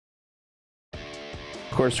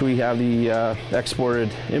course, we have the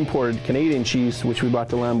imported Canadian cheese, which we bought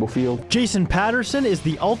to Lambeau Field. Jason Patterson is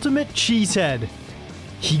the ultimate cheesehead.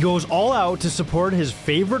 He goes all out to support his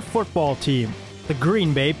favorite football team, the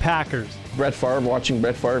Green Bay Packers. Brett Favre, watching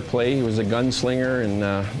Brett Favre play, he was a gunslinger,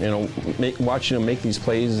 and watching him make these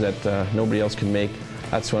plays that nobody else can make,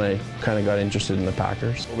 that's when I kind of got interested in the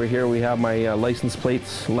Packers. Over here we have my license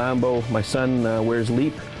plates, Lambeau. My son wears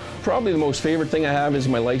Leap. Probably the most favorite thing I have is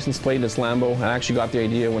my license plate. It's Lambeau. I actually got the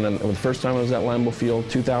idea when the first time I was at Lambeau Field,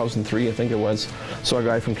 2003 I think it was. Saw a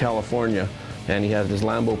guy from California, and he had his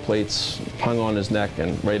Lambeau plates hung on his neck,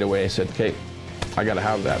 and right away I said, okay, I gotta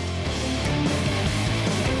have that.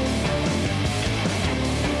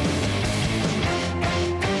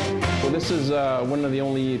 This is one of the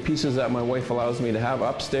only pieces that my wife allows me to have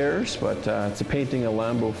upstairs, but it's a painting of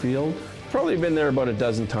Lambeau Field. Probably been there about a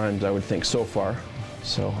dozen times, I would think, so far.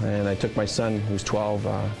 And I took my son, who's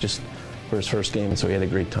 12, just for his first game, so he had a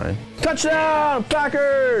great time. Touchdown,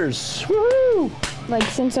 Packers! Woohoo! Like,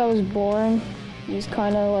 since I was born, he's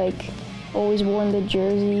kind of like always worn the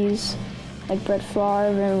jerseys, like Brett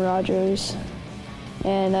Favre and Rodgers,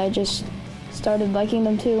 and I just started liking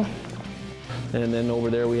them too. And then over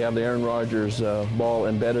there we have the Aaron Rodgers ball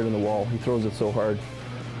embedded in the wall. He throws it so hard.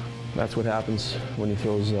 That's what happens when he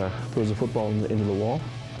throws a football into the wall.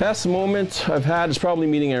 Best moment I've had is probably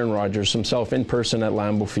meeting Aaron Rodgers himself in person at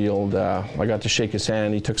Lambeau Field. I got to shake his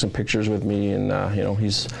hand. He took some pictures with me, and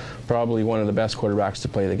he's probably one of the best quarterbacks to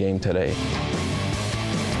play the game today.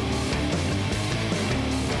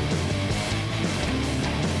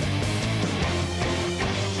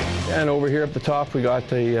 And over here at the top, we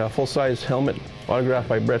got a full-size helmet autographed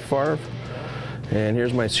by Brett Favre. And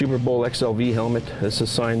here's my Super Bowl XLV helmet. This is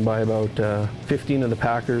signed by about 15 of the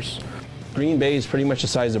Packers. Green Bay is pretty much the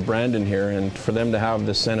size of Brandon here, and for them to have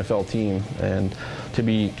this NFL team and to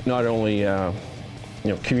be not only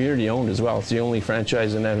community owned as well. It's the only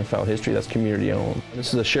franchise in NFL history that's community owned.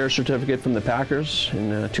 This is a share certificate from the Packers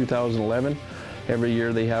in 2011. Every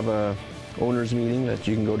year they have a owners meeting that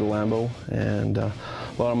you can go to Lambeau, and a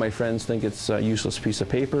lot of my friends think it's a useless piece of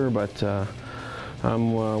paper, but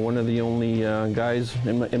I'm one of the only guys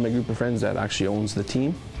in my group of friends that actually owns the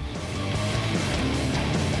team.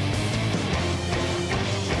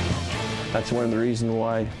 That's one of the reasons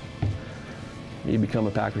why you become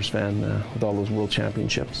a Packers fan with all those world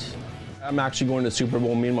championships. I'm actually going to the Super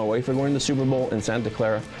Bowl. Me and my wife are going to the Super Bowl in Santa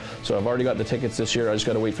Clara. So I've already got the tickets this year. I just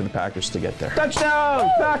got to wait for the Packers to get there. Touchdown,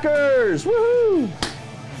 Packers! Woohoo!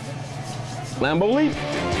 Lambeau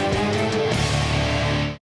Leap!